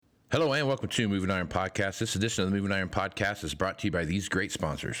Hello and welcome to Moving Iron Podcast. This edition of the Moving Iron Podcast is brought to you by these great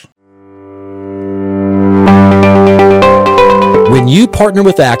sponsors. When you partner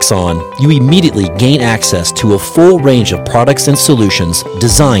with Axon, you immediately gain access to a full range of products and solutions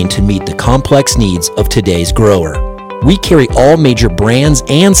designed to meet the complex needs of today's grower. We carry all major brands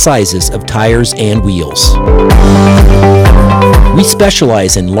and sizes of tires and wheels. We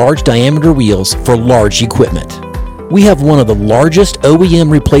specialize in large diameter wheels for large equipment. We have one of the largest OEM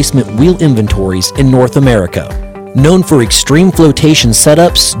replacement wheel inventories in North America. Known for extreme flotation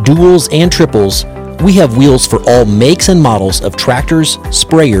setups, duals, and triples, we have wheels for all makes and models of tractors,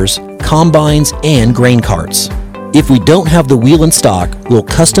 sprayers, combines, and grain carts. If we don't have the wheel in stock, we'll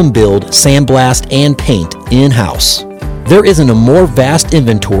custom build, sandblast, and paint in-house. There isn't a more vast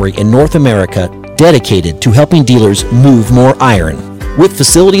inventory in North America dedicated to helping dealers move more iron. With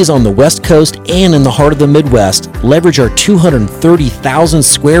facilities on the West Coast and in the heart of the Midwest, leverage our 230,000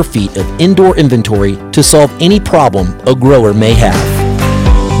 square feet of indoor inventory to solve any problem a grower may have.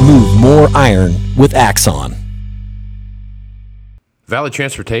 Move more iron with Axon. Valley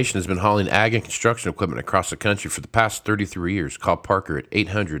Transportation has been hauling ag and construction equipment across the country for the past 33 years. Call Parker at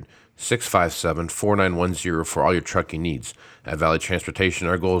 800-657-4910 for all your trucking needs. At Valley Transportation,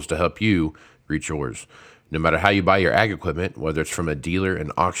 our goal is to help you reach yours. No matter how you buy your ag equipment, whether it's from a dealer, an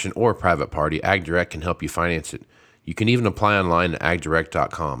auction, or a private party, AgDirect can help you finance it. You can even apply online at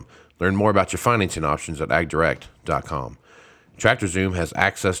agdirect.com. Learn more about your financing options at agdirect.com. TractorZoom has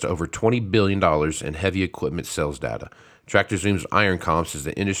access to over $20 billion in heavy equipment sales data. TractorZoom's Iron Comps is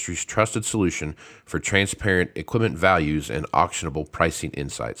the industry's trusted solution for transparent equipment values and auctionable pricing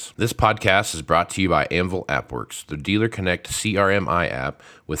insights. This podcast is brought to you by Anvil AppWorks. The Dealer Connect CRMI app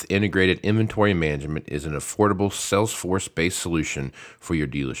with integrated inventory management is an affordable Salesforce-based solution for your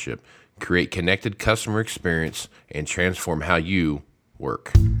dealership. Create connected customer experience and transform how you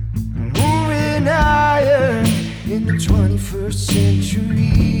work. Moving iron in the 21st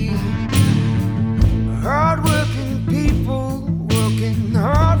century. Hard-working people working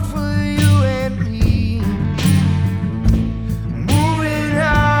hard for you and me. Moving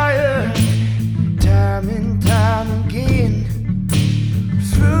iron time and time again.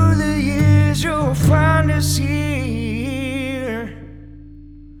 Through the years you'll find us here.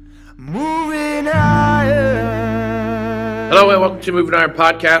 Moving iron. Hello and welcome to Moving Iron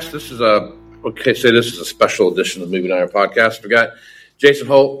Podcast. This is a special edition of the Moving Iron Podcast. We got Jason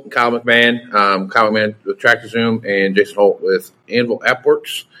Holt and Kyle McMahon. Kyle McMahon with TractorZoom and Jason Holt with Anvil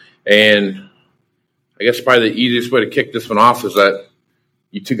AppWorks. And I guess probably the easiest way to kick this one off is that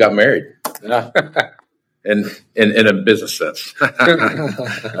you two got married. Yeah. in a business sense.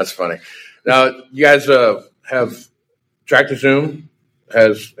 That's funny. Now, you guys have TractorZoom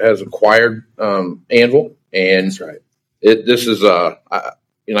has acquired Anvil. And that's right. This is, like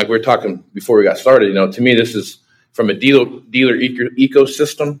we were talking before we got started, to me, this is from a dealer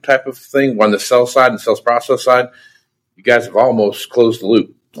ecosystem type of thing, on the sales side and sales process side. You guys have almost closed the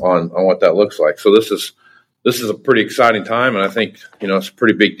loop on what that looks like. So this is a pretty exciting time, and I think it's a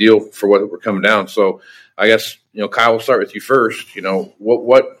pretty big deal for what we're coming down. So I guess Kyle, we'll start with you first.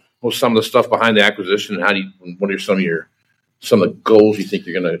 What was some of the stuff behind the acquisition, and what are some of the goals you think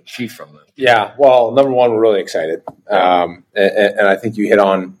you're going to achieve from that? Yeah, well, number one, we're really excited, and I think you hit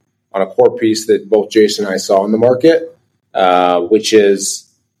on a core piece that both Jason and I saw in the market, which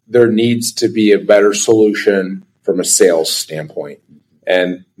is there needs to be a better solution from a sales standpoint.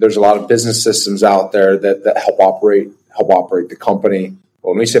 And there's a lot of business systems out there that help operate the company. But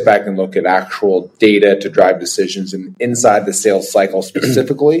when we sit back and look at actual data to drive decisions and inside the sales cycle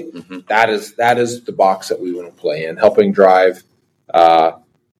specifically, that is the box that we want to play in, helping drive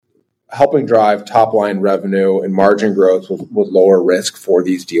top line revenue and margin growth with lower risk for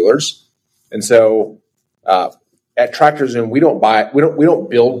these dealers. And so at TractorZoom, we don't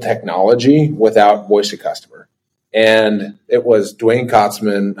build technology without voice of customer. And it was Dwayne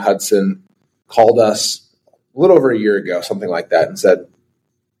Kotzman Hudson called us a little over a year ago, something like that, and said,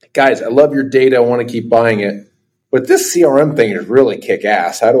 "Guys, I love your data. I want to keep buying it, but this CRM thing is really kick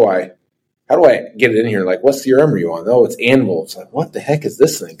ass. How do I get it in here? Like, what CRM are you on? Oh, it's Anvil." It's like, what the heck is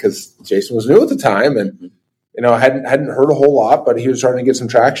this thing? Because Jason was new at the time, and hadn't heard a whole lot, but he was starting to get some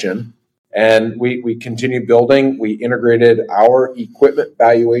traction. And we continued building. We integrated our equipment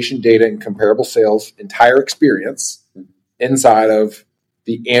valuation data and comparable sales entire experience inside of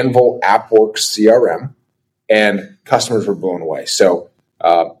the Anvil AppWorks CRM, and customers were blown away. So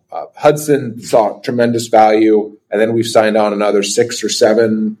Hudson saw tremendous value, and then we've signed on another 6 or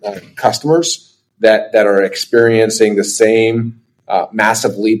 7 customers that are experiencing the same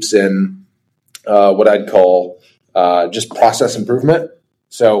massive leaps in what I'd call just process improvement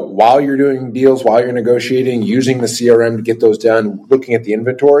So while you're doing deals, while you're negotiating, using the CRM to get those done, looking at the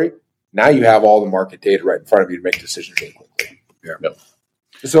inventory, now you have all the market data right in front of you to make decisions really quickly. Yeah. Yep.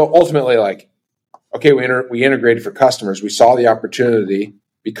 So ultimately, okay, we integrated for customers. We saw the opportunity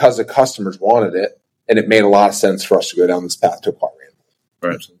because the customers wanted it, and it made a lot of sense for us to go down this path to acquire Anvil.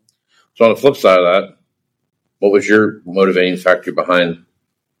 Right. So on the flip side of that, what was your motivating factor behind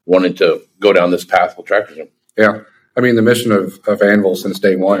wanting to go down this path with Tractor Zoom? Yeah. I mean, the mission of Anvil since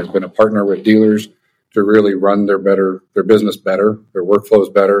day one has been to partner with dealers to really run their business better, their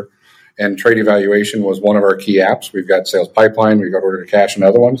workflows better. And trade evaluation was one of our key apps. We've got sales pipeline, we've got order to cash and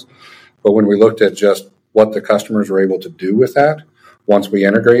other ones. But when we looked at just what the customers were able to do with that, once we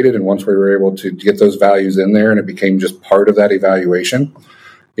integrated and once we were able to get those values in there and it became just part of that evaluation,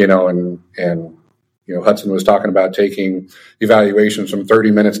 Hudson was talking about taking evaluations from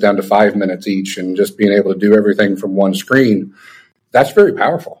 30 minutes down to 5 minutes each and just being able to do everything from one screen. That's very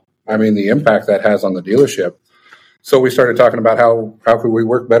powerful. I mean, the impact that has on the dealership. So we started talking about how could we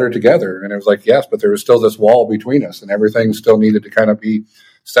work better together? And it was like, yes, but there was still this wall between us and everything still needed to kind of be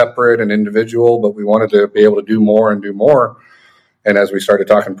separate and individual, but we wanted to be able to do more and do more. And as we started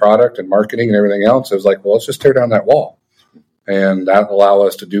talking product and marketing and everything else, it was like, well, let's just tear down that wall. And that will allow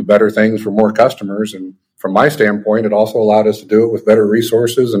us to do better things for more customers. And from my standpoint, it also allowed us to do it with better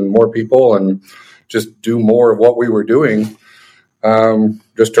resources and more people and just do more of what we were doing,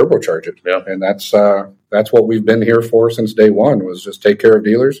 just turbocharge it. Yeah. And that's what we've been here for since day one, was just take care of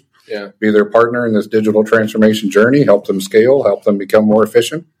dealers, be their partner in this digital transformation journey, help them scale, help them become more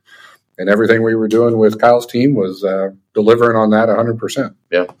efficient. And everything we were doing with Kyle's team was delivering on that 100%.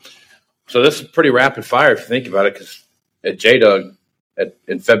 Yeah. So this is pretty rapid fire if you think about it, because at JDUG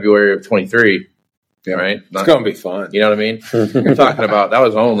in February of 23, right? It's going to be fun. You know what I mean? You're talking about, that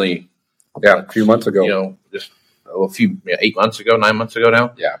was only a few months ago. Just a few 8 months ago, 9 months ago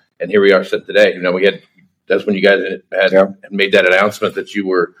now. Yeah. And here we are sitting today. That's when you guys had made that announcement that you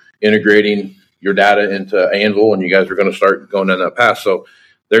were integrating your data into Anvil and you guys were going to start going down that path. So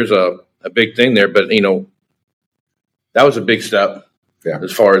there's a big thing there, but that was a big step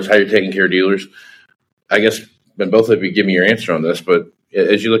as far as how you're taking care of dealers. I guess when both of you give me your answer on this, but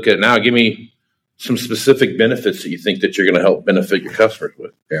as you look at it now, give me some specific benefits that you think that you're going to help benefit your customers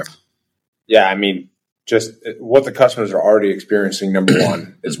with. Yeah. I mean, just what the customers are already experiencing, number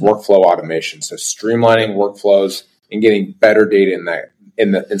one, is workflow automation. So streamlining workflows and getting better data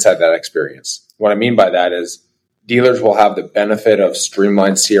inside that experience. What I mean by that is dealers will have the benefit of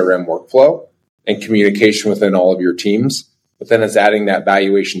streamlined CRM workflow and communication within all of your teams, but then it's adding that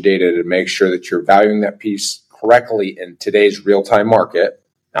valuation data to make sure that you're valuing that piece correctly in today's real-time market,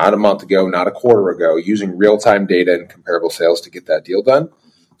 not a month ago, not a quarter ago, using real-time data and comparable sales to get that deal done.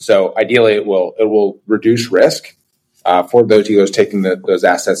 So ideally, it will reduce risk for those dealers taking those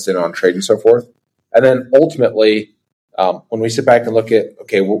assets in on trade and so forth. And then ultimately, when we sit back and look at,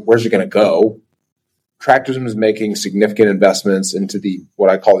 okay, where's it going to go? Tractor Zoom is making significant investments into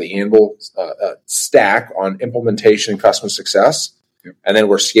what I call the Anvil stack on implementation and customer success. And then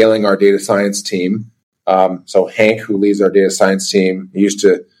we're scaling our data science team. So Hank, who leads our data science team, he used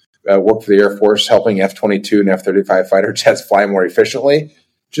to work for the Air Force, helping F-22 and F-35 fighter jets fly more efficiently.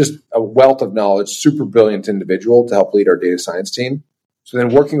 Just a wealth of knowledge, super brilliant individual to help lead our data science team. So then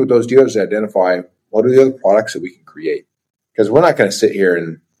working with those dealers to identify what are the other products that we can create. Because we're not going to sit here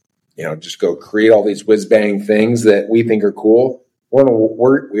and just go create all these whiz-bang things that we think are cool. We're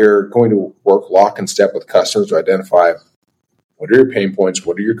going to work lock and step with customers to identify what are your pain points,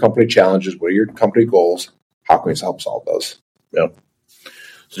 what are your company challenges, what are your company goals, how can we help solve those? Yeah.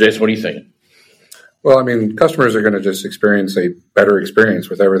 So Jason, what are you thinking? Well, I mean, customers are going to just experience a better experience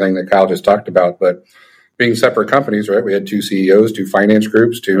with everything that Kyle just talked about. But being separate companies, right, we had 2 CEOs, 2 finance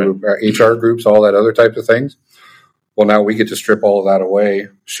groups, 2 HR groups, all that other type of things. Well, now we get to strip all of that away,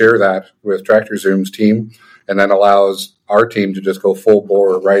 share that with Tractor Zoom's team, and then allows our team to just go full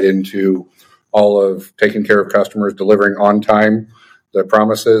bore right into all of taking care of customers, delivering on time, the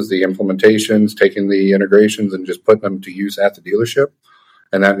promises, the implementations, taking the integrations and just putting them to use at the dealership.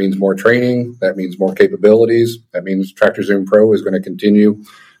 And that means more training. That means more capabilities. That means Tractor Zoom Pro is going to continue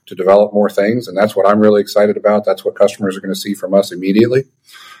to develop more things. And that's what I'm really excited about. That's what customers are going to see from us immediately.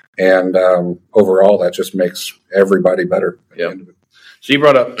 And overall, that just makes everybody better. Yeah. So you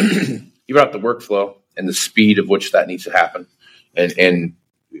brought up the workflow and the speed of which that needs to happen. And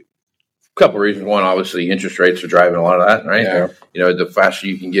a couple of reasons. One, obviously, interest rates are driving a lot of that, right? Yeah. The faster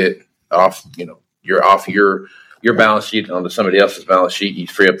you can get off, you're off your balance sheet onto somebody else's balance sheet, you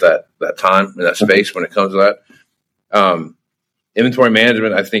free up that time and that space when it comes to that. Inventory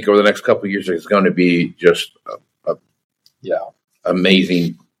management, I think over the next couple of years is going to be just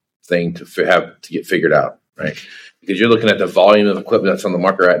amazing thing to get figured out, right? Because you're looking at the volume of equipment that's on the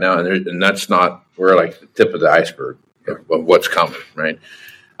market right now, and that's not, we're like the tip of the iceberg of what's coming, right?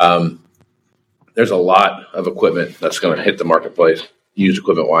 There's a lot of equipment that's going to hit the marketplace, used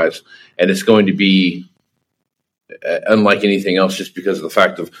equipment wise, and it's going to be unlike anything else just because of the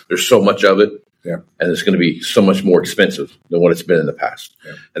fact of there's so much of it, and it's going to be so much more expensive than what it's been in the past.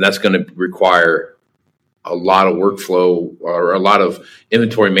 And that's going to require a lot of workflow or a lot of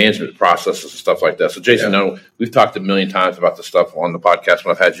inventory management processes and stuff like that. So, Jason, I know we've talked a million times about this stuff on the podcast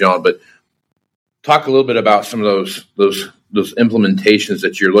when I've had you on, but talk a little bit about some of those implementations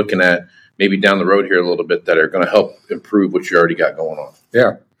that you're looking at maybe down the road here a little bit that are going to help improve what you already got going on.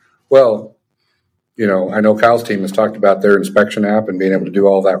 Yeah. Well, I know Kyle's team has talked about their inspection app and being able to do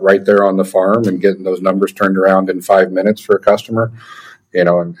all that right there on the farm and getting those numbers turned around in 5 minutes for a customer. And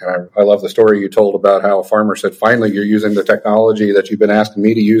I love the story you told about how a farmer said, finally, you're using the technology that you've been asking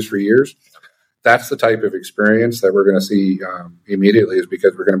me to use for years. That's the type of experience that we're going to see immediately, is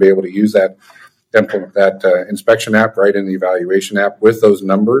because we're going to be able to use that inspection app right in the evaluation app with those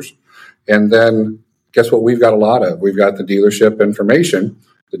numbers. And then guess what we've got a lot of? We've got the dealership information.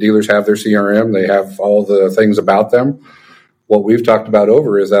 The dealers have their CRM. They have all the things about them. What we've talked about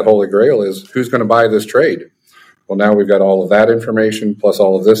over is that holy grail is who's going to buy this trade? Well, now we've got all of that information plus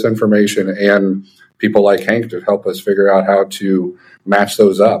all of this information and people like Hank to help us figure out how to match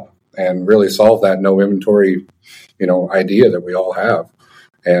those up and really solve that no inventory, idea that we all have.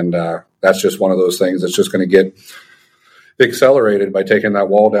 And that's just one of those things that's just going to get accelerated by taking that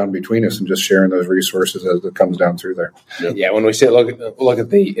wall down between us and just sharing those resources as it comes down through there. Yeah, when we say look at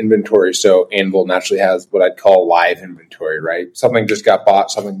the inventory, so Anvil naturally has what I'd call live inventory, right? Something just got bought,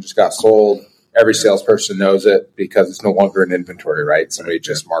 something just got sold. Every salesperson knows it because it's no longer an inventory, right? Somebody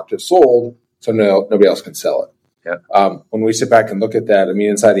just marked it sold, so nobody else can sell it. Yeah. When we sit back and look at that,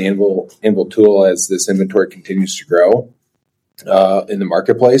 inside the Anvil tool, as this inventory continues to grow in the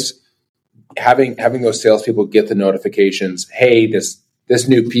marketplace, having those salespeople get the notifications, hey, this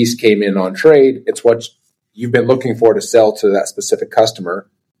new piece came in on trade. It's what you've been looking for to sell to that specific customer.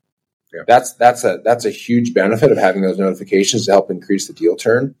 Yeah. That's a huge benefit of having those notifications to help increase the deal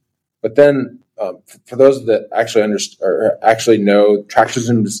turn. But then for those that actually know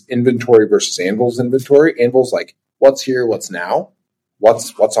TractorZoom's inventory versus Anvil's inventory, Anvil's like what's here, what's now,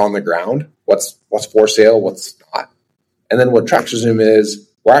 what's on the ground, what's for sale, what's not. And then what TractorZoom is,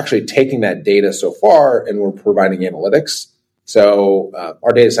 we're actually taking that data so far and we're providing analytics. So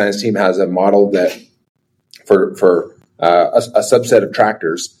our data science team has a model that for a subset of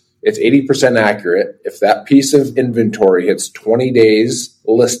tractors, it's 80% accurate. If that piece of inventory hits 20 days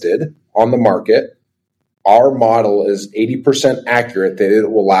listed on the market, our model is 80% accurate that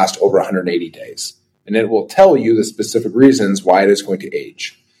it will last over 180 days. And it will tell you the specific reasons why it is going to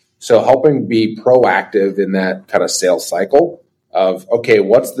age. So helping be proactive in that kind of sales cycle of, okay,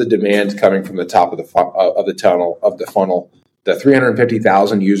 what's the demand coming from the top of the funnel, the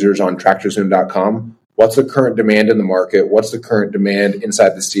 350,000 users on TractorZoom.com. What's the current demand in the market? What's the current demand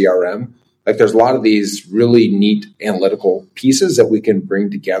inside the CRM? Like there's a lot of these really neat analytical pieces that we can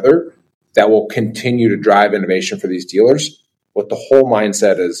bring together that will continue to drive innovation for these dealers. What the whole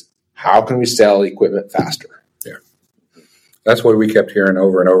mindset is, how can we sell equipment faster? Yeah. That's what we kept hearing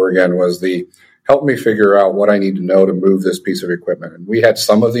over and over again was the help me figure out what I need to know to move this piece of equipment. And we had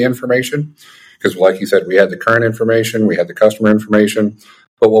some of the information because like you said, we had the current information, we had the customer information.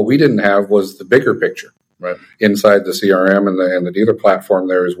 But what we didn't have was the bigger picture inside the CRM and the dealer platform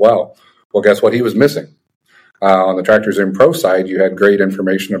there as well. Well, guess what he was missing? On the TractorZoom Pro side, you had great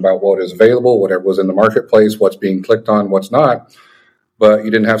information about what is available, whatever was in the marketplace, what's being clicked on, what's not, but you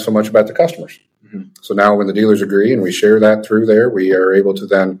didn't have so much about the customers. Mm-hmm. So now when the dealers agree and we share that through there, we are able to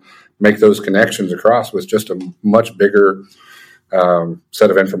then make those connections across with just a much bigger set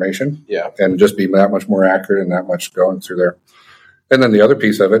of information and just be that much more accurate and that much going through there. And then the other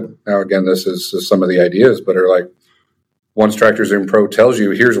piece of it, now again, this is some of the ideas, but are like, once TractorZoom Pro tells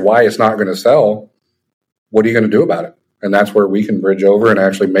you, here's why it's not going to sell, what are you going to do about it? And that's where we can bridge over and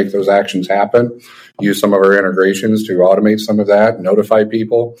actually make those actions happen, use some of our integrations to automate some of that, notify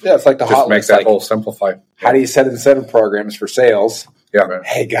people. Yeah, it's like the just make that whole simplify. How do you set incentive programs for sales? Yeah.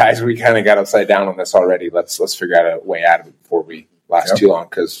 Hey, guys, we kind of got upside down on this already. Let's figure out a way out of it before we last too long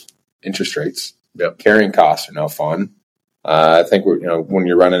because interest rates, carrying costs are no fun. I think when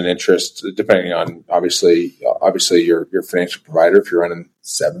you're running interest, depending on obviously your financial provider, if you're running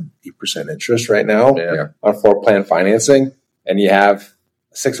 7-8% interest right now on floor plan financing, and you have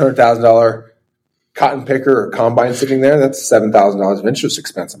a $600,000 cotton picker or combine sitting there, that's $7,000 of interest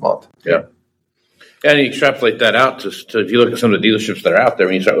expense a month. Yeah. And you extrapolate that out to if you look at some of the dealerships that are out there,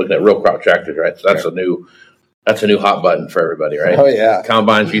 when you start looking at real crop tractors, right? So that's a new hot button for everybody, right? Oh yeah.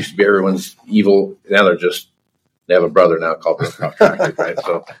 Combines used to be everyone's evil. Now they have a brother now called real crop tractors, right?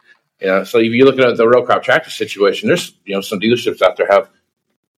 So so if you look at the real crop tractor situation, there's some dealerships out there have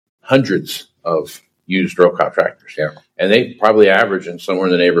hundreds of used row crop tractors, and they probably average in somewhere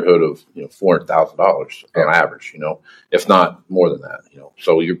in the neighborhood of $400,000 on average, if not more than that,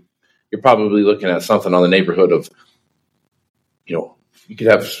 So you're probably looking at something on the neighborhood of, you could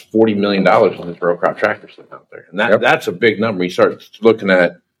have $40 million on this row crop tractor sitting out there, and that's a big number. You start looking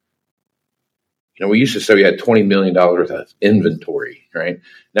at, we used to say we had $20 million worth of inventory, right?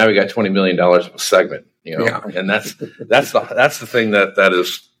 Now we got $20 million of a segment, and that's the thing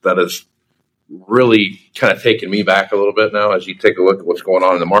that is really kind of taking me back a little bit now. As you take a look at what's going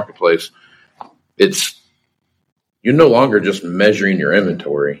on in the marketplace, you're no longer just measuring your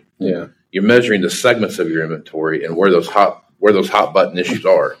inventory. Yeah, you're measuring the segments of your inventory and where those hot button issues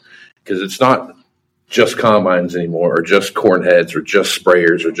are, because it's not just combines anymore, or just corn heads, or just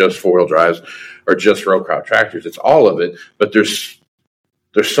sprayers, or just 4-wheel drives, or just row crop tractors. It's all of it, but there's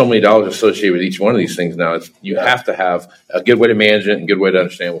so many dollars associated with each one of these things now. You have to have a good way to manage it and a good way to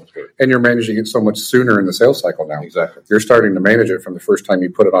understand what's going on. And you're managing it so much sooner in the sales cycle now. Exactly. You're starting to manage it from the first time you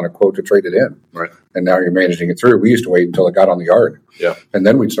put it on a quote to trade it in. Right. And now you're managing it through. We used to wait until it got on the yard. Yeah. And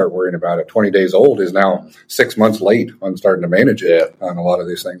then we'd start worrying about it. 20 days old is now 6 months late on starting to manage it on a lot of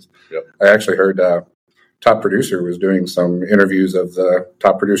these things. Yep. I actually heard Top Producer was doing some interviews of the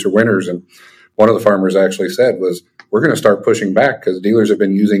top producer winners, and one of the farmers actually said was, we're going to start pushing back because dealers have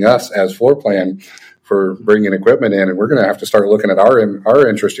been using us as floor plan for bringing equipment in, and we're going to have to start looking at our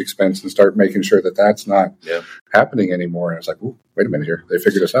interest expense and start making sure that that's not happening anymore. And it's like, ooh, wait a minute here, they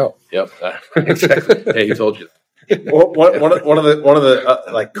figured us out. Yep, exactly. Hey, he told you. Well, one of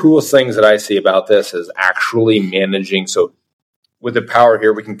the coolest things that I see about this is actually managing. So with the power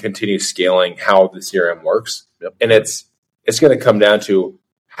here, we can continue scaling how the CRM works, and it's going to come down to,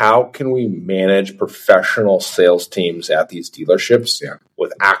 how can we manage professional sales teams at these dealerships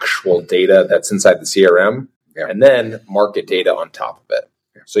with actual data that's inside the CRM, and then market data on top of it?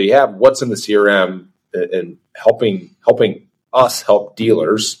 So you have what's in the CRM and helping us help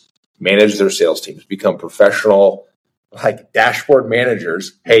dealers manage their sales teams, become professional, like dashboard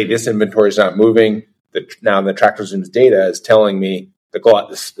managers. Hey, this inventory is not moving. Now the Tractor Zoom's data is telling me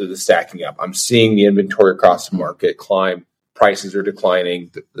the stacking up. I'm seeing the inventory across the market climb. Prices are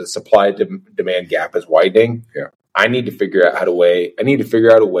declining. The supply demand gap is widening. Yeah. I need to figure out a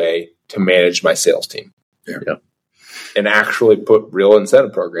way to manage my sales team. Yeah. And actually put real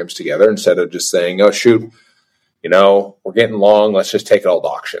incentive programs together instead of just saying, oh, shoot, we're getting long. Let's just take it all to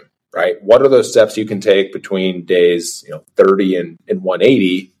auction, right? What are those steps you can take between days, 30 and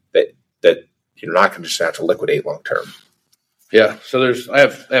 180 that you're not going to just have to liquidate long term? Yeah. So I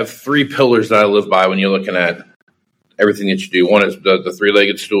have 3 pillars that I live by when you're looking at everything that you do. One is the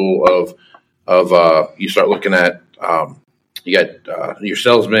 3-legged stool of you start looking at, you got your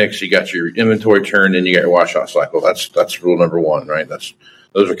sales mix, you got your inventory turn, and you got your washout cycle. That's rule number 1, right?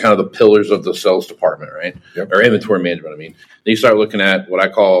 Those are kind of the pillars of the sales department, right? Yep. Or inventory management. Then you start looking at what I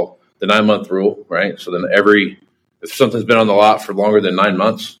call the 9-month rule, right? So then if something's been on the lot for longer than 9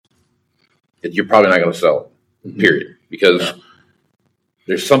 months, you're probably not going to sell it, period, because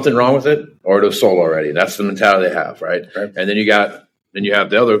there's something wrong with it, or it was sold already. That's the mentality they have, right? And then you have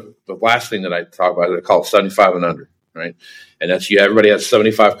the last thing that I talk about, they call it 75 and under, right? And that's everybody has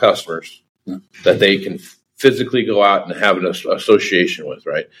 75 customers that they can physically go out and have an association with,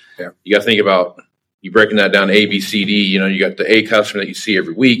 right? Yeah. You got to think about, you breaking that down A, B, C, D. You got the A customer that you see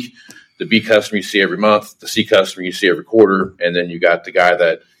every week, the B customer you see every month, the C customer you see every quarter, and then you got the guy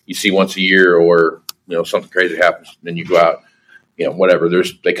that you see once a year, or something crazy happens, then you go out. Whatever.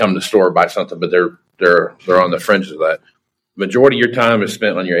 They come to the store, buy something, but they're on the fringes of that. Majority of your time is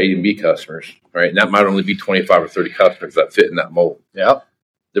spent on your A and B customers, right? And that might only be 25 or 30 customers that fit in that mold. Yeah.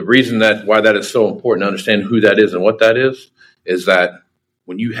 The reason why that is so important to understand who that is and what that is that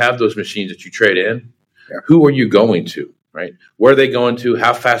when you have those machines that you trade in, who are you going to, right? Where are they going to?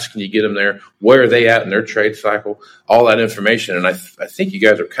 How fast can you get them there? Where are they at in their trade cycle? All that information. And I think you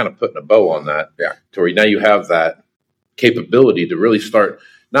guys are kind of putting a bow on that to where now you have that capability to really start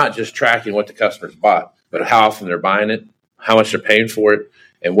not just tracking what the customers bought, but how often they're buying it, how much they're paying for it,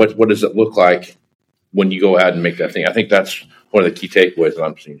 and what does it look like when you go ahead and make that thing. I think that's one of the key takeaways that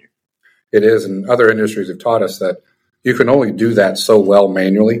I'm seeing here. It is, and other industries have taught us that you can only do that so well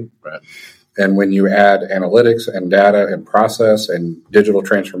manually. Right. And when you add analytics and data and process and digital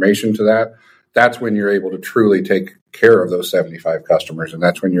transformation to that, that's when you're able to truly take care of those 75 customers. And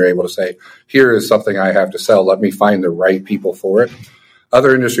that's when you're able to say, here is something I have to sell. Let me find the right people for it.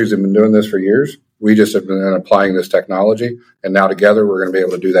 Other industries have been doing this for years. We just have been applying this technology. And now together, we're going to be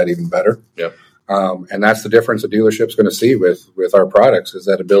able to do that even better. Yep. And that's the difference the dealership's going to see with our products, is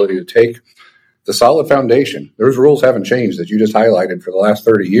that ability to take the solid foundation. Those rules haven't changed that you just highlighted for the last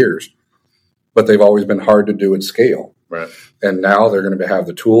 30 years, but they've always been hard to do at scale. Right. And now they're going to have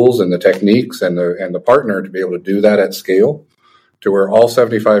the tools and the techniques and the partner to be able to do that at scale, to where all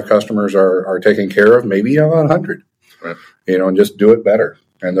 75 customers are taken care of, maybe 100, right. And just do it better.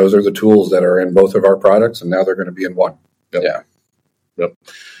 And those are the tools that are in both of our products, and now they're going to be in one. Yep. Yeah. Yep.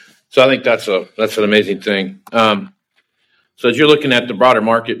 So I think that's an amazing thing. So as you're looking at the broader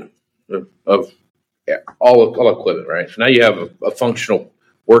market of all equipment, right? So now you have a functional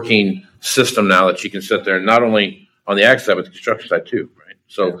working system now that you can sit there, not only on the ag side, but the construction side too, right?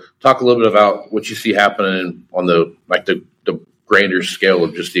 So talk a little bit about what you see happening on the grander scale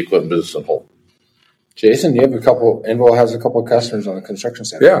of just the equipment business as a whole. Jason, Anvil has a couple of customers on the construction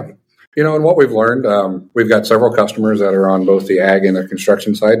side. Yeah. And what we've learned, we've got several customers that are on both the ag and the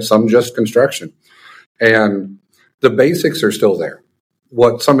construction side, some just construction. And the basics are still there.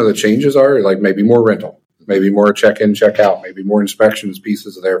 What some of the changes are, like maybe more rental, maybe more check-in, check-out, maybe more inspections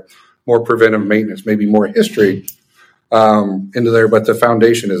pieces there, more preventive maintenance, maybe more history into there, but the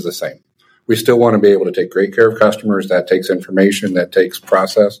foundation is the same. We still want to be able to take great care of customers. That takes information, that takes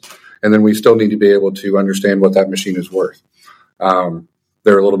process, and then we still need to be able to understand what that machine is worth.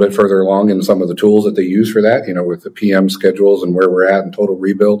 They're a little bit further along in some of the tools that they use for that, with the PM schedules and where we're at in total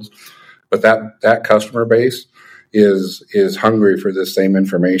rebuilds. But that customer base is hungry for this same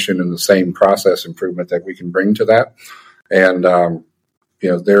information and the same process improvement that we can bring to that. And,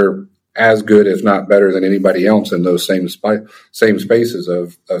 they're as good, if not better, than anybody else in those same spaces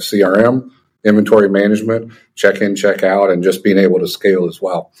of CRM, inventory management, check in, check out, and just being able to scale as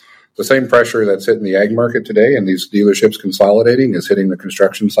well. The same pressure that's hitting the ag market today and these dealerships consolidating is hitting the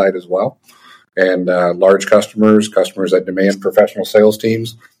construction side as well. And large customers that demand professional sales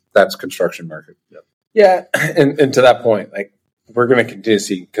teams, that's construction market. Yep. Yeah, and to that point, we're going to continue to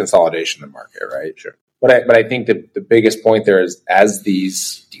see consolidation in the market, right? Sure. But I think that the biggest point there is, as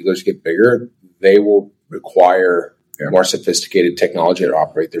these dealers get bigger, they will require more sophisticated technology to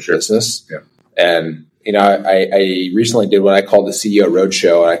operate their business. Yeah. And I recently did what I called the CEO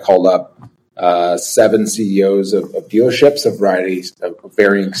Roadshow. I called up 7 CEOs of dealerships of varieties of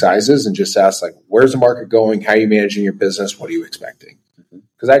varying sizes and just asked, where's the market going? How are you managing your business? What are you expecting?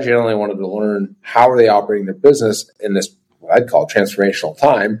 Because I generally wanted to learn how are they operating their business in this, what I'd call transformational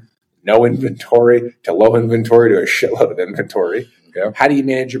time, no inventory to low inventory to a shitload of inventory. Yeah. How do you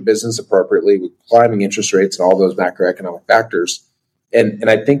manage your business appropriately with climbing interest rates and all those macroeconomic factors? And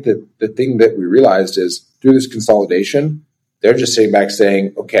I think that the thing that we realized is through this consolidation, they're just sitting back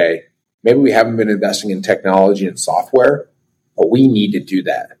saying, okay, maybe we haven't been investing in technology and software, but we need to do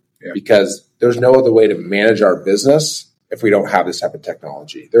that because there's no other way to manage our business if we don't have this type of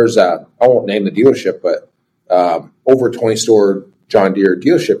technology. There's I won't name the dealership, but over 20 store John Deere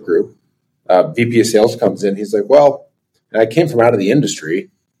dealership group, VP of sales comes in. He's like, well, and I came from out of the industry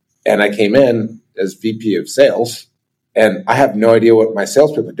and I came in as VP of sales and I have no idea what my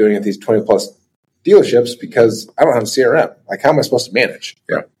salespeople are doing at these 20 plus dealerships because I don't have a CRM. How am I supposed to manage?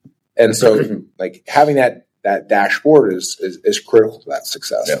 Yeah. And so having that dashboard is critical to that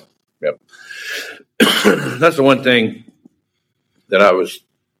success. Yep. That's the one thing that I was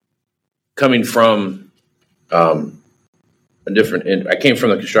coming from I came from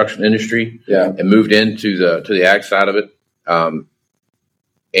the construction industry and moved into the ag side of it.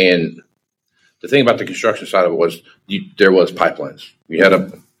 And the thing about the construction side of it was there was pipelines. You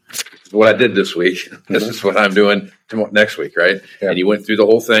had what I did this week. This is what I'm doing next week, right? Yeah. And you went through the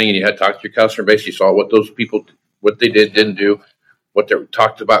whole thing and you had to talk to your customer base. You saw what those people, what they didn't do, what they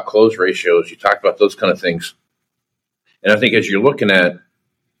talked about close ratios. You talked about those kind of things. And I think as you're looking at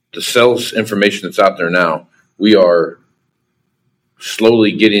the sales information that's out there now, we are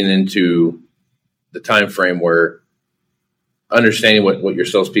slowly getting into the time frame where understanding what your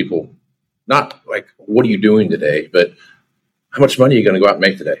salespeople, not what are you doing today, but how much money are you going to go out and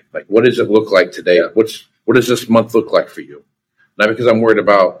make today? What does it look like today? What does this month look like for you? Not because I'm worried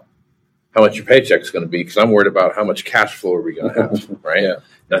about how much your paycheck is going to be, because I'm worried about how much cash flow are we going to have, right? Yeah.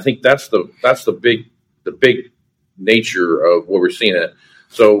 And I think that's the big nature of what we're seeing it.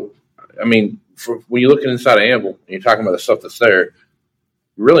 So, when you're looking inside of Anvil and you're talking about the stuff that's there,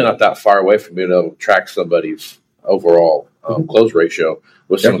 you're really not that far away from being able to track somebody's overall close ratio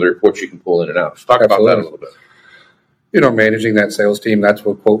with some of the reports you can pull in and out. So talk about that a little bit. managing that sales team. That's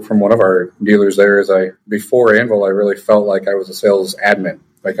what quote from one of our dealers there is before Anvil, I really felt like I was a sales admin,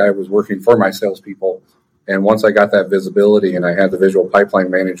 like I was working for my salespeople. And once I got that visibility and I had the visual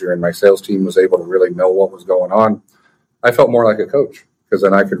pipeline manager and my sales team was able to really know what was going on, I felt more like a coach because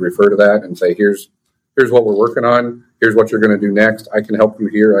then I could refer to that and say, here's what we're working on. Here's what you're going to do next. I can help you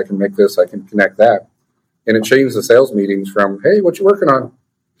here. I can make this. I can connect that. And it changed the sales meetings from, hey, what you working on?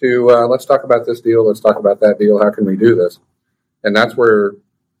 To let's talk about this deal. Let's talk about that deal. How can we do this? And that's where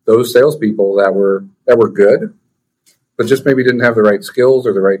those salespeople that were good, but just maybe didn't have the right skills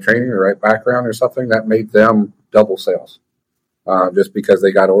or the right training or the right background or something, that made them double sales. Just because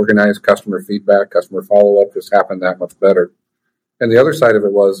they got organized, customer feedback, customer follow-up just happened that much better. And the other side of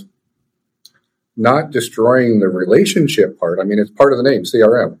it was not destroying the relationship part. I mean, it's part of the name,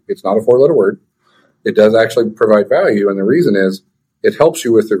 CRM. It's not a 4-letter word. It does actually provide value, and the reason is it helps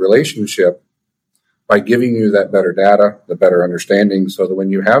you with the relationship by giving you that better data, the better understanding, so that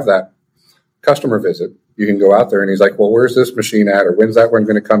when you have that customer visit, you can go out there and he's like, well, where's this machine at? Or when's that one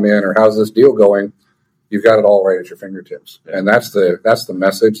going to come in? Or how's this deal going? You've got it all right at your fingertips. And that's the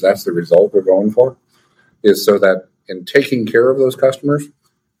message. That's the result we're going for, is so that in taking care of those customers,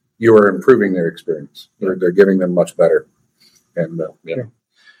 you are improving their experience. They're giving them much better. And And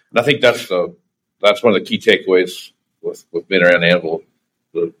I think that's one of the key takeaways with being around Anvil,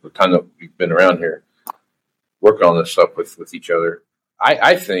 the time that we've been around here, working on this stuff with each other.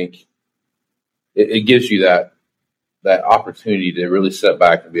 I think it gives you that opportunity to really step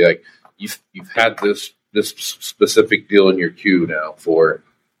back and be like, you've had this specific deal in your queue now for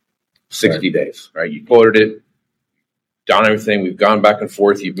 60 days, right? You quoted it, done everything. We've gone back and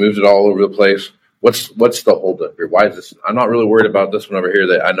forth. You've moved it all over the place. What's the holdup here? Why is this? I'm not really worried about this one over here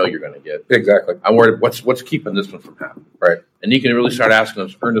that I know you're going to get. Exactly. I'm worried. What's keeping this one from happening? Right. And you can really start asking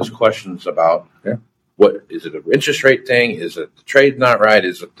those earnest questions about what is it? An interest rate thing? Is it the trade not right?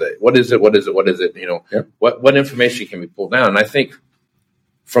 Is it what is it? What is it? What is it? What information can we pull down? And I think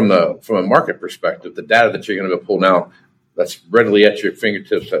from a market perspective, the data that you're going to go pull now that's readily at your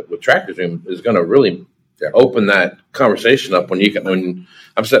fingertips with Tractor Zoom is going to really open that conversation up when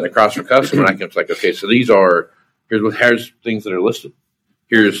I'm sitting across from a customer and I can be like, okay, so here's things that are listed.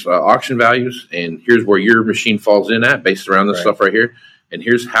 Here's auction values, and here's where your machine falls in at based around this stuff right here. And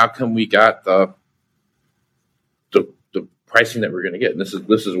here's how come we got the pricing that we're going to get. And this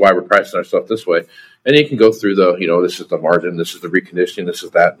is why we're pricing our stuff this way. And you can go through this is the margin, this is the reconditioning, this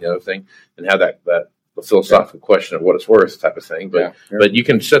is that, and the other thing, and have that the philosophical question of what it's worth type of thing. But you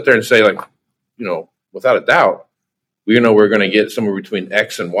can sit there and say, like, without a doubt, we know we're going to get somewhere between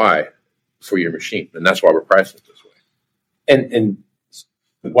X and Y for your machine. And that's why we're pricing it this way. And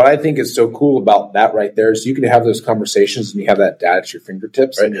what I think is so cool about that right there is you can have those conversations and you have that data at your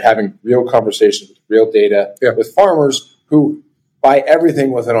fingertips, and you're having real conversations with real data with farmers who buy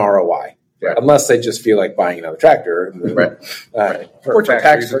everything with an ROI, unless they just feel like buying another tractor, or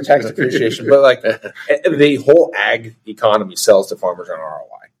tax depreciation. But like the whole ag economy sells to farmers on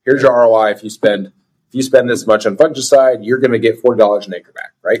ROI. Here's your ROI. If you spend this much on fungicide, you're going to get $40 an acre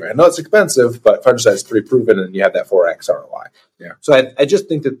back, right? I know it's expensive, but fungicide is pretty proven, and you have that 4x ROI. Yeah. So I just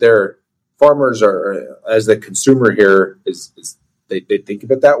think that farmers are, as the consumer here, they think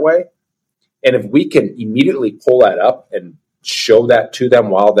of it that way. And if we can immediately pull that up and show that to them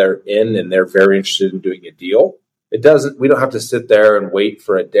while they're in and they're very interested in doing a deal, we don't have to sit there and wait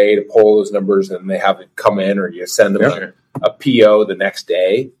for a day to pull those numbers and they have it come in, or you send them a PO the next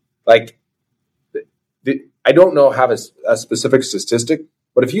day. Like, I don't have a specific statistic,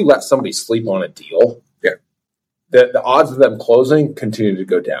 but if you let somebody sleep on a deal, the odds of them closing continue to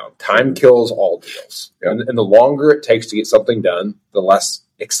go down. Time kills all deals. And the longer it takes to get something done, the less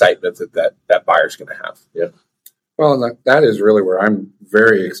excitement that buyer's going to have. Yeah. Well, and that is really where I'm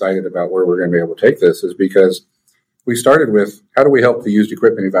very excited about where we're going to be able to take this, is because we started with, how do we help the used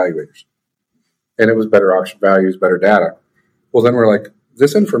equipment evaluators? And it was better auction values, better data. Well, then we're like,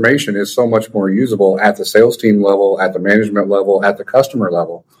 this information is so much more usable at the sales team level, at the management level, at the customer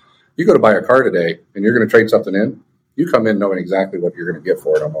level. You go to buy a car today and you're going to trade something in. You come in knowing exactly what you're going to get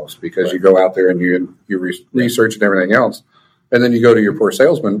for it almost, because you go out there and you research and everything else. And then you go to your poor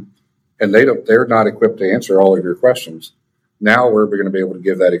salesman and they're not equipped to answer all of your questions. Now we're going to be able to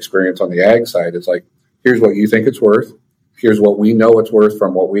give that experience on the ag side. It's like, here's what you think it's worth. Here's what we know it's worth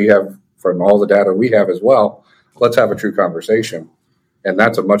from what we have, from all the data we have as well. Let's have a true conversation. And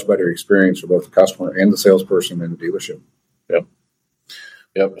that's a much better experience for both the customer and the salesperson in the dealership.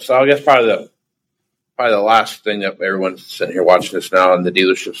 Yep. So I guess probably the last thing that everyone's sitting here watching this now, and the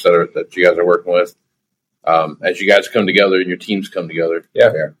dealerships that you guys are working with, as you guys come together and your teams come together.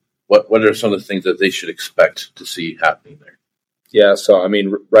 what are some of the things that they should expect to see happening there? Yeah, so I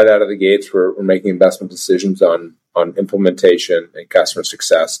mean, right out of the gates, we're making investment decisions on implementation and customer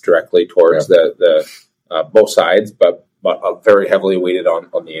success directly towards the both sides, but very heavily weighted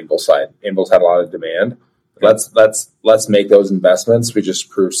on the Anvil side. Anvil's had a lot of demand. Let's make those investments. We just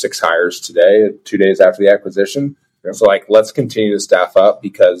approved 6 hires today, 2 days after the acquisition. So let's continue to staff up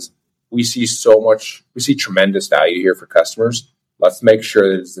because we see tremendous value here for customers. Let's make sure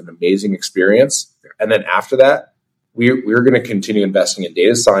that it's an amazing experience. And then after that, we're going to continue investing in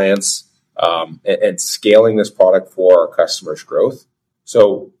data science and scaling this product for our customers' growth.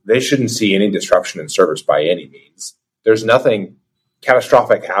 So they shouldn't see any disruption in service by any means. There's nothing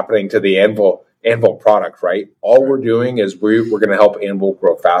catastrophic happening to the Anvil product, right? All we're doing is we're going to help Anvil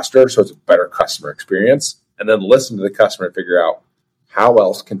grow faster, so it's a better customer experience, and then listen to the customer and figure out how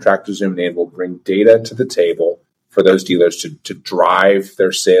else can TractorZoom and Anvil bring data to the table for those dealers to drive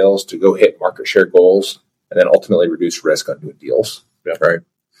their sales, to go hit market share goals, and then ultimately reduce risk on doing deals. Yeah. Right.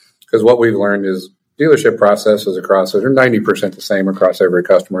 Because what we've learned is dealership processes across, they're 90% the same across every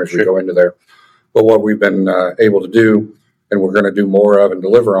customer as we go into there. But what we've been able to do, and we're going to do more of and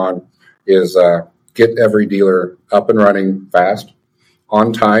deliver on, is get every dealer up and running fast,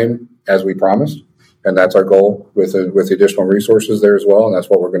 on time, as we promised. And that's our goal with the additional resources there as well, and that's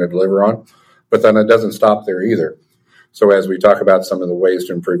what we're going to deliver on. But then it doesn't stop there either. So as we talk about some of the ways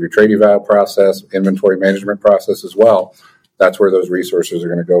to improve your trade eval process, inventory management process as well, that's where those resources are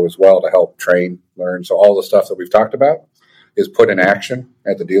going to go as well to help train, learn. So all the stuff that we've talked about is put in action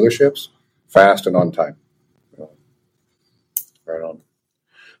at the dealerships fast and on time. Right on.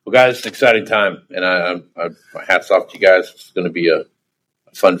 Well, guys, it's an exciting time, and I my hat's off to you guys. It's going to be a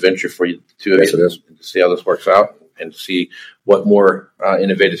fun venture for you, the two of Yes, you, it is. to see how this works out and see what more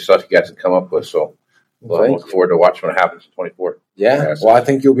innovative stuff you guys can come up with. So I look forward to watching what happens in 24. Yeah, well, I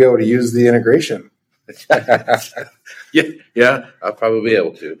think you'll be able to use the integration. Yeah, I'll probably be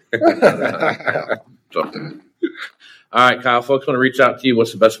able to. So, all right, Kyle, folks want to reach out to you.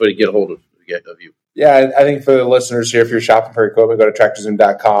 What's the best way to get a hold of you? Yeah, I think for the listeners here, if you're shopping for equipment, go to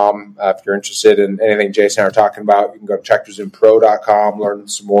TractorZoom.com. If you're interested in anything Jason and I are talking about, you can go to TractorZoomPro.com, learn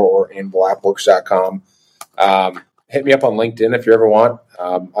some more, or AnvilAppWorks.com. Hit me up on LinkedIn if you ever want.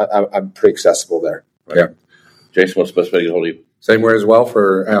 I'm pretty accessible there. Right. Yeah. Jason, what's the best way to get a hold of you? Same way as well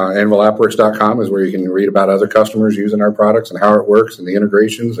for AnvilAppWorks.com is where you can read about other customers using our products and how it works and the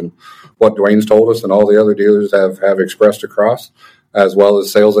integrations and what Dwayne's told us and all the other dealers have expressed across, as well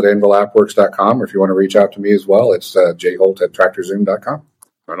as sales at AnvilAppWorks.com. Or if you want to reach out to me as well, it's jholt@TractorZoom.com.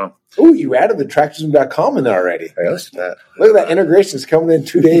 Right on. Oh, you added the TractorZoom.com in there already. Yes. Look at that integration. It's coming in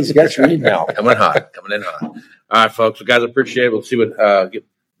 2 days. You got your email. Coming in hot. All right, folks. Well, guys, I appreciate it. We'll see what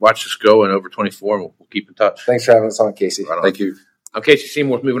watch this go in over 24, and we'll keep in touch. Thanks for having us on, Casey. Right on. Thank you. I'm Casey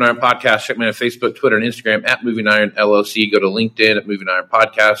Seymour with Moving Iron Podcast. Check me out on Facebook, Twitter, and Instagram at Moving Iron LLC. Go to LinkedIn at Moving Iron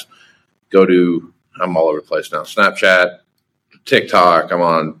Podcast. Go to, I'm all over the place now, Snapchat, TikTok. I'm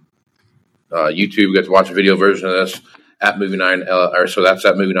on YouTube. You get to watch a video version of this at Moving Iron, so that's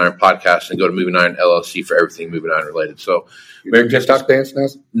at Moving Iron Podcast, and go to Moving Iron LLC for everything Moving Iron related. So, Merry TikTok dance now?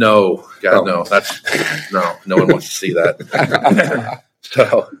 No, God, no. That's no one wants to see that.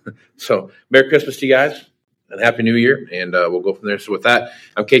 So Merry Christmas to you guys and Happy New Year, and we'll go from there. So with that,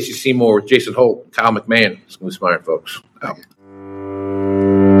 I'm Casey Seymour with Jason Holt and Kyle McMahon. It's going to be Iron, folks. Out.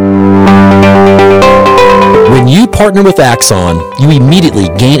 When you partner with Axon, you immediately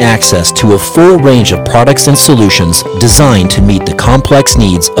gain access to a full range of products and solutions designed to meet the complex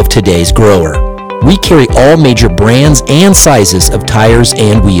needs of today's grower. We carry all major brands and sizes of tires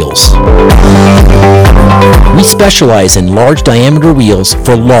and wheels. We specialize in large diameter wheels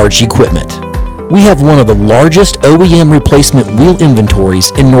for large equipment. We have one of the largest OEM replacement wheel inventories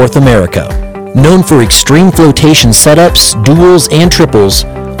in North America. Known for extreme flotation setups, duals, and triples,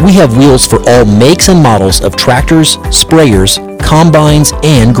 we have wheels for all makes and models of tractors, sprayers, combines,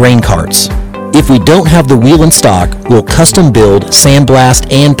 and grain carts. If we don't have the wheel in stock, we'll custom build,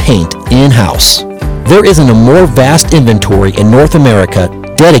 sandblast, and paint in-house. There isn't a more vast inventory in North America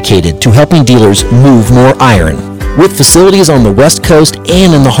dedicated to helping dealers move more iron. With facilities on the West Coast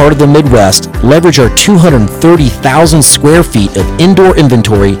and in the heart of the Midwest, leverage our 230,000 square feet of indoor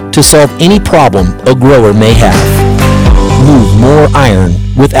inventory to solve any problem a grower may have. Move more iron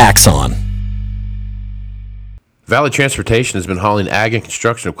with Axon. Valley Transportation has been hauling ag and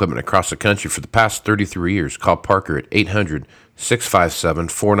construction equipment across the country for the past 33 years. Call Parker at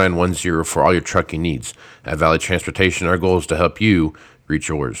 800-657-4910 for all your trucking needs. At Valley Transportation, our goal is to help you reach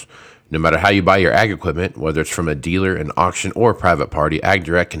yours. No matter how you buy your ag equipment, whether it's from a dealer, an auction, or a private party,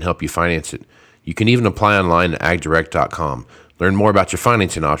 AgDirect can help you finance it. You can even apply online at agdirect.com. Learn more about your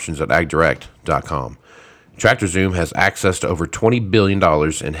financing options at agdirect.com. TractorZoom has access to over $20 billion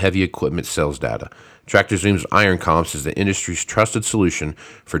in heavy equipment sales data. TractorZoom's Iron Comps is the industry's trusted solution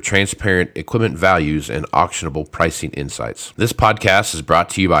for transparent equipment values and auctionable pricing insights. This podcast is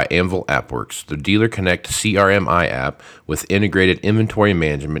brought to you by Anvil AppWorks. The Dealer Connect CRMI app with integrated inventory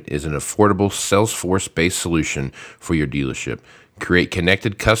management is an affordable Salesforce-based solution for your dealership. Create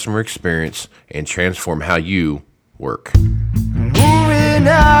connected customer experience and transform how you work. Moving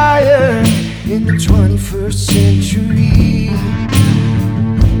higher in the 21st century.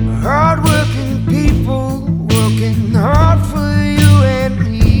 Hard work.